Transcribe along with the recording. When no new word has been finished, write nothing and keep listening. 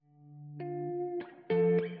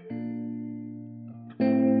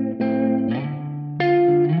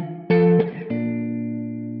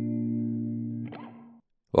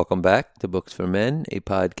Welcome back to Books for Men, a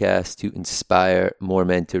podcast to inspire more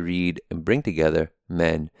men to read and bring together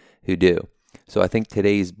men who do. So I think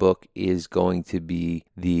today's book is going to be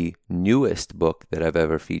the newest book that I've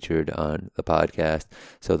ever featured on the podcast.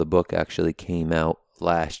 So the book actually came out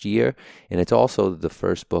last year, and it's also the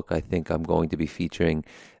first book I think I'm going to be featuring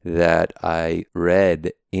that I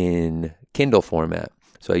read in Kindle format.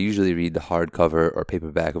 So I usually read the hardcover or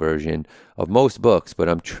paperback version of most books, but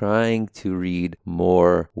I'm trying to read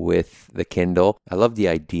more with the Kindle. I love the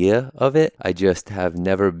idea of it. I just have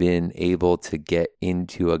never been able to get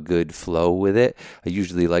into a good flow with it. I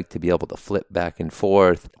usually like to be able to flip back and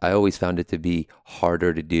forth. I always found it to be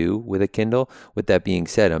harder to do with a Kindle. With that being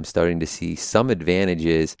said, I'm starting to see some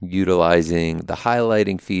advantages utilizing the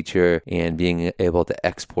highlighting feature and being able to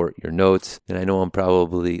export your notes. And I know I'm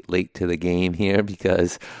probably late to the game here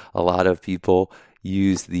because a lot of people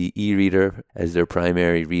use the e-reader as their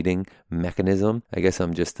primary reading mechanism. I guess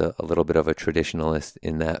I'm just a little bit of a traditionalist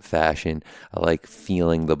in that fashion. I like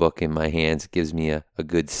feeling the book in my hands. It gives me a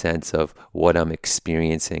good sense of what I'm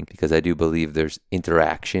experiencing because I do believe there's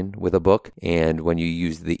interaction with a book. And when you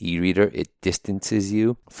use the e-reader, it distances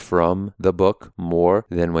you from the book more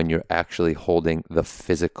than when you're actually holding the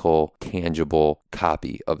physical, tangible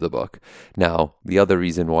copy of the book. Now, the other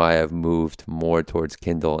reason why I've moved more towards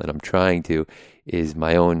Kindle, and I'm trying to, is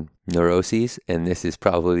my own neuroses, and this is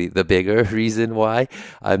probably the bigger reason why.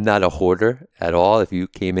 I'm not a hoarder at all. If you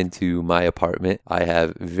came into my apartment, I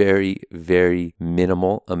have very, very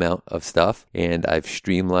minimal amount of stuff, and I've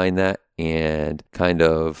streamlined that and kind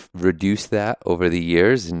of reduced that over the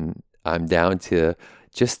years, and I'm down to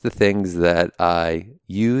just the things that I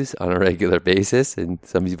use on a regular basis. And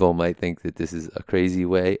some people might think that this is a crazy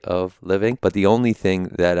way of living, but the only thing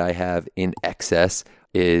that I have in excess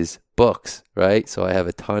is books, right? So I have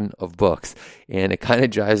a ton of books and it kind of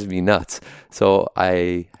drives me nuts. So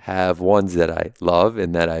I have ones that I love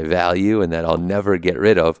and that I value and that I'll never get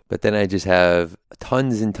rid of. But then I just have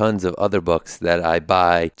tons and tons of other books that I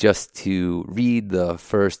buy just to read the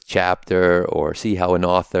first chapter or see how an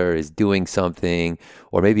author is doing something.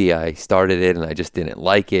 Or maybe I started it and I just didn't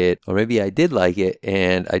like it. Or maybe I did like it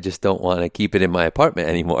and I just don't want to keep it in my apartment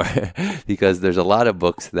anymore because there's a lot of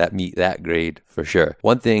books that meet that grade for sure.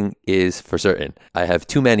 One thing is for certain, I have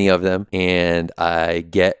too many of them and I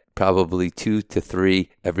get probably 2 to 3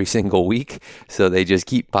 every single week. So they just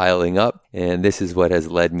keep piling up. And this is what has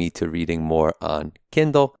led me to reading more on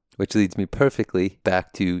Kindle, which leads me perfectly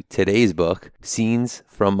back to today's book, Scenes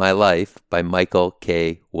from My Life by Michael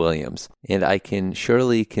K. Williams. And I can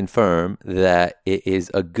surely confirm that it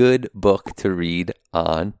is a good book to read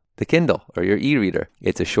on the Kindle or your e-reader.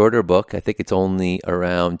 It's a shorter book. I think it's only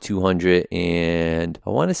around 200 and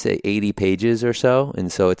I want to say 80 pages or so.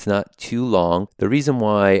 And so it's not too long. The reason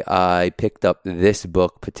why I picked up this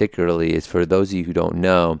book particularly is for those of you who don't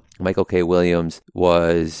know, Michael K. Williams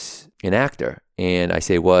was an actor. And I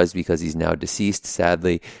say was because he's now deceased.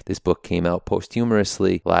 Sadly, this book came out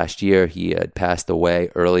posthumously last year. He had passed away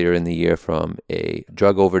earlier in the year from a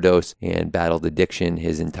drug overdose and battled addiction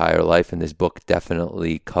his entire life. And this book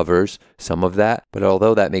definitely covers some of that. But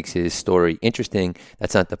although that makes his story interesting,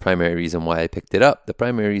 that's not the primary reason why I picked it up. The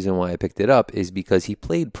primary reason why I picked it up is because he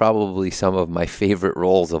played probably some of my favorite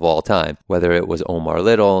roles of all time, whether it was Omar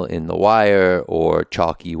Little in The Wire or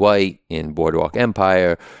Chalky White in Boardwalk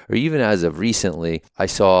Empire, or even as of recently, I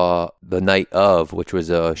saw The Night Of, which was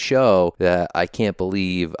a show that I can't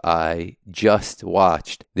believe I just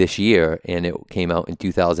watched this year, and it came out in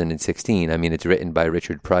 2016. I mean, it's written by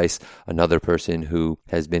Richard Price, another person who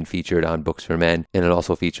has been featured on Books for Men, and it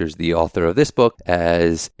also features the author of this book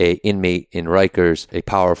as an inmate in Rikers, a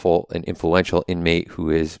powerful and influential inmate who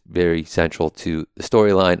is very central to the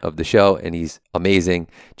storyline of the show, and he's amazing,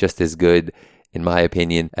 just as good in my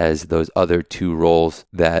opinion, as those other 2 roles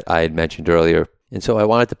that I had mentioned earlier. And so I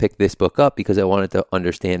wanted to pick this book up because I wanted to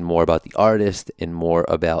understand more about the artist and more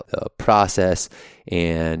about the process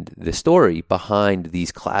and the story behind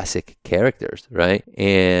these classic characters, right?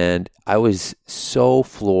 And I was so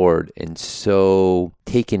floored and so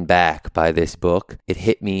taken back by this book. It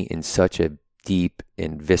hit me in such a deep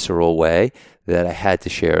and visceral way that I had to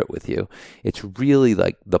share it with you. It's really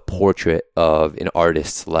like the portrait of an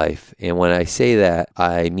artist's life. And when I say that,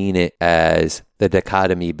 I mean it as the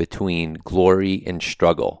dichotomy between glory and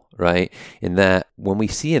struggle, right? In that when we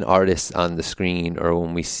see an artist on the screen or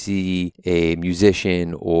when we see a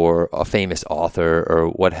musician or a famous author or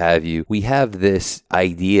what have you, we have this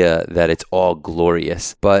idea that it's all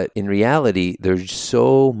glorious. But in reality, there's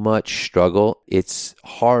so much struggle. It's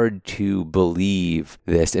hard to believe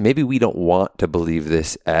this. And maybe we don't want to believe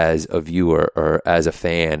this as a viewer or as a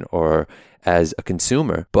fan or as a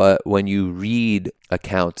consumer. But when you read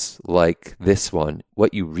accounts like this one,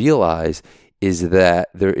 what you realize is that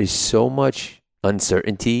there is so much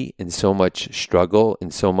uncertainty and so much struggle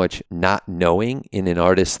and so much not knowing in an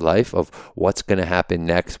artist's life of what's going to happen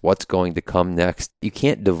next, what's going to come next. You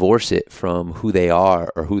can't divorce it from who they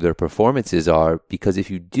are or who their performances are, because if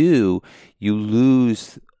you do, you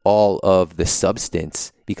lose all of the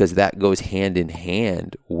substance, because that goes hand in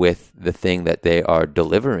hand with the thing that they are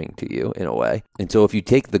delivering to you in a way. And so if you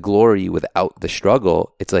take the glory without the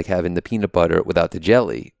struggle, it's like having the peanut butter without the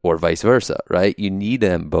jelly, or vice versa, right? You need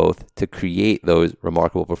them both to create those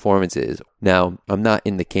remarkable performances. Now, I'm not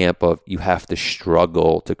in the camp of you have to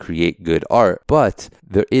struggle to create good art, but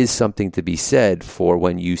there is something to be said for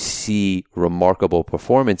when you see remarkable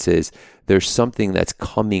performances, there's something that's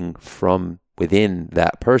coming from within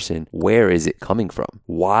that person. Where is it coming from?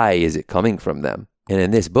 Why is it coming from them? And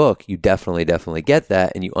in this book, you definitely get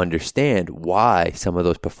that, and you understand why some of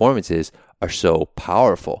those performances are so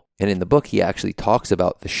powerful. And in the book, he actually talks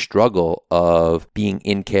about the struggle of being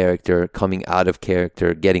in character, coming out of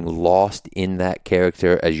character, getting lost in that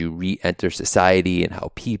character as you re-enter society, and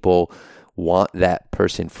how people want that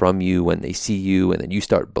person from you when they see you, and then you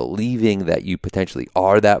start believing that you potentially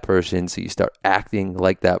are that person, so you start acting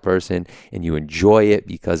like that person, and you enjoy it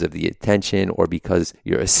because of the attention or because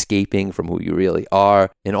you're escaping from who you really are.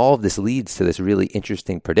 And all of this leads to this really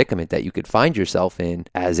interesting predicament that you could find yourself in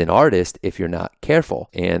as an artist if you're not careful,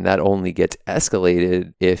 and that only gets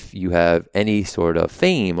escalated if you have any sort of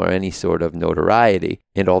fame or any sort of notoriety.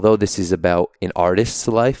 And although this is about an artist's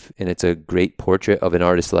life, and it's a great portrait of an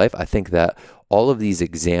artist's life, I think that all of these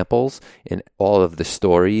examples and all of the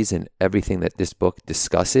stories and everything that this book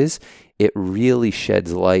discusses, it really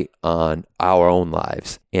sheds light on our own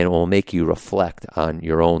lives, and it will make you reflect on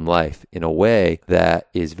your own life in a way that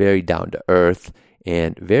is very down to earth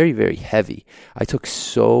and very, very heavy. I took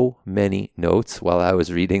so many notes while I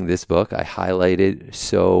was reading this book. I highlighted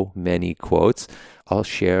so many quotes. I'll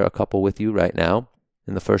share a couple with you right now.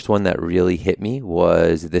 And the first one that really hit me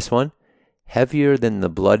was this one. Heavier than the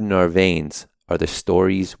blood in our veins are the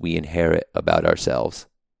stories we inherit about ourselves.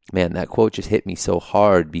 Man, that quote just hit me so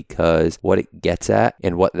hard, because what it gets at,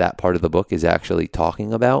 and what that part of the book is actually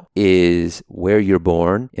talking about, is where you're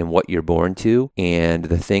born and what you're born to, and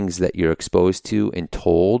the things that you're exposed to and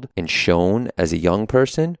told and shown as a young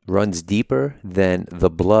person runs deeper than the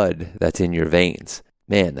blood that's in your veins.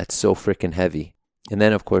 Man, that's so freaking heavy. And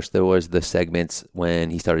then, of course, there was the segments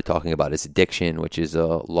when he started talking about his addiction, which is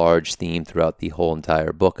a large theme throughout the whole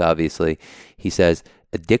entire book, obviously. He says,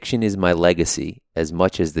 addiction is my legacy as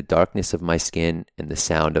much as the darkness of my skin and the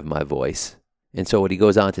sound of my voice. And so what he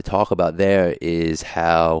goes on to talk about there is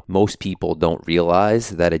how most people don't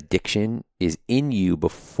realize that addiction is in you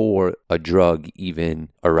before a drug even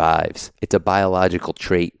arrives. It's a biological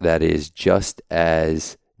trait that is just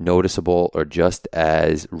as noticeable or just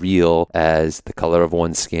as real as the color of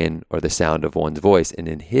one's skin or the sound of one's voice. And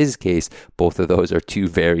in his case, both of those are two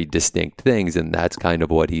very distinct things, and that's kind of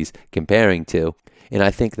what he's comparing to. And I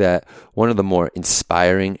think that one of the more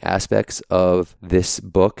inspiring aspects of this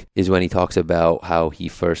book is when he talks about how he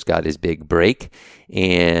first got his big break.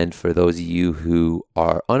 And for those of you who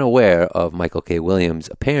are unaware of Michael K. Williams'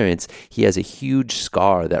 appearance, he has a huge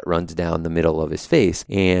scar that runs down the middle of his face.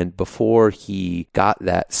 And before he got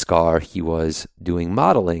that scar, he was doing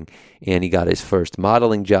modeling, and he got his first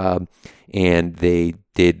modeling job, and they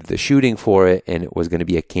did the shooting for it, and it was going to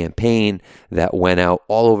be a campaign that went out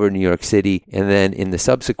all over New York City. And then in the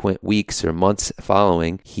subsequent weeks or months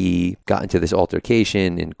following, he got into this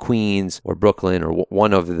altercation in Queens or Brooklyn or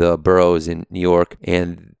one of the boroughs in New York,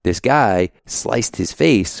 and this guy sliced his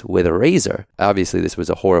face with a razor. Obviously, this was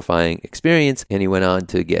a horrifying experience, and he went on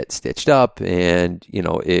to get stitched up, and,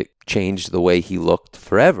 it changed the way he looked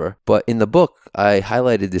forever. But in the book, I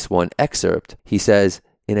highlighted this one excerpt. He says,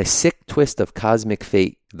 in a sick twist of cosmic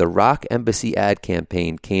fate, the Rock Embassy ad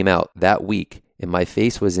campaign came out that week, and my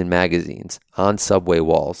face was in magazines, on subway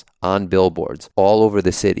walls, on billboards, all over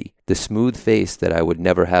the city. The smooth face that I would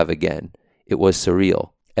never have again. It was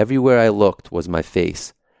surreal. Everywhere I looked was my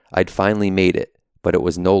face. I'd finally made it, but it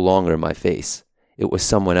was no longer my face. It was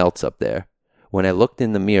someone else up there. When I looked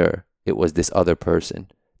in the mirror, it was this other person,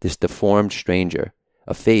 this deformed stranger,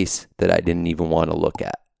 a face that I didn't even want to look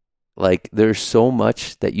at. Like, there's so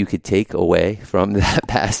much that you could take away from that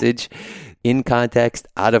passage, in context,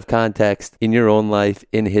 out of context, in your own life,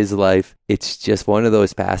 in his life. It's just one of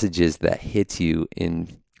those passages that hits you in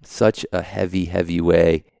such a heavy, heavy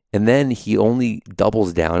way. And then he only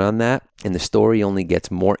doubles down on that, and the story only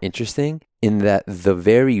gets more interesting in that the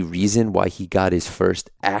very reason why he got his first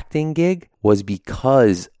acting gig was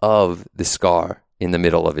because of the scar in the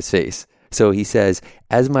middle of his face. So he says,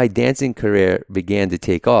 as my dancing career began to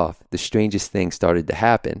take off, the strangest thing started to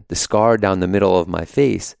happen. The scar down the middle of my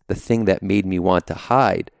face, the thing that made me want to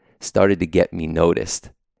hide, started to get me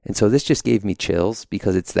noticed. And so this just gave me chills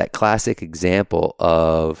because it's that classic example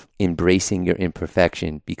of embracing your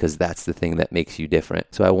imperfection because that's the thing that makes you different.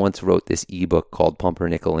 So I once wrote this ebook called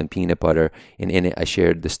Pumpernickel and Peanut Butter, and in it I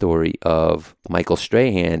shared the story of Michael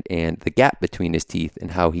Strahan and the gap between his teeth and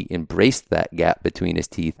how he embraced that gap between his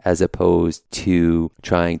teeth as opposed to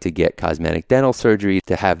trying to get cosmetic dental surgery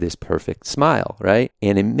to have this perfect smile, right?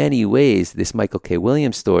 And in many ways, this Michael K.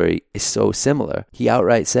 Williams story is so similar. He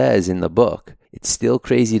outright says in the book, it's still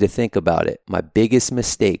crazy to think about it. My biggest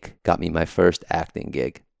mistake got me my first acting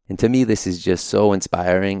gig. And to me, this is just so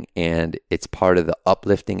inspiring, and it's part of the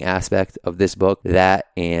uplifting aspect of this book, that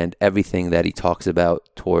and everything that he talks about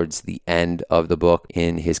towards the end of the book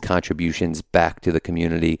in his contributions back to the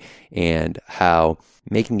community and how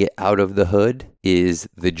making it out of the hood is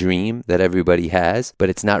the dream that everybody has, but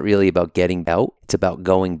it's not really about getting out. It's about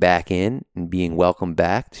going back in and being welcomed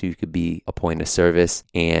back so you could be a point of service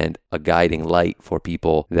and a guiding light for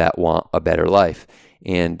people that want a better life.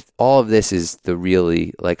 And all of this is the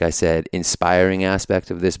really, like I said, inspiring aspect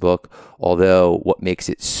of this book, although what makes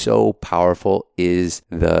it so powerful is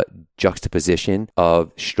the juxtaposition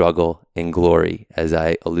of struggle and glory, as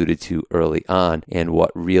I alluded to early on, and what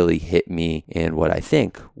really hit me and what I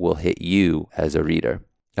think will hit you as a reader.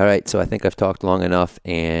 All right, so I think I've talked long enough,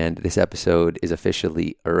 and this episode is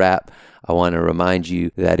officially a wrap. I want to remind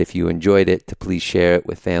you that if you enjoyed it, to please share it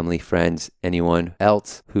with family, friends, anyone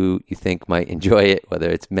else who you think might enjoy it, whether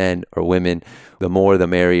it's men or women. The more, the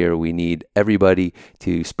merrier. We need everybody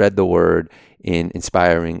to spread the word in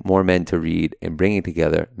inspiring more men to read and bringing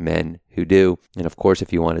together men who do. And of course,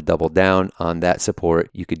 if you want to double down on that support,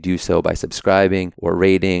 you could do so by subscribing or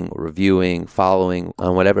rating or reviewing, following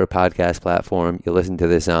on whatever podcast platform you listen to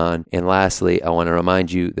this on. And lastly, I want to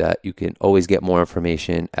remind you that you can always get more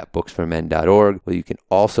information at booksformen.org, where you can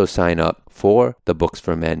also sign up for the Books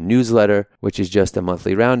for Men newsletter, which is just a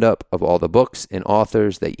monthly roundup of all the books and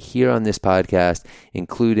authors that you hear on this podcast,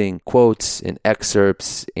 including quotes and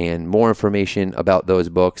excerpts and more information about those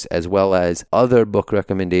books, as well as other book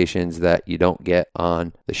recommendations that you don't get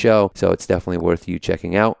on the show. So it's definitely worth you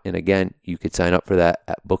checking out. And again, you could sign up for that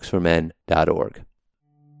at booksformen.org.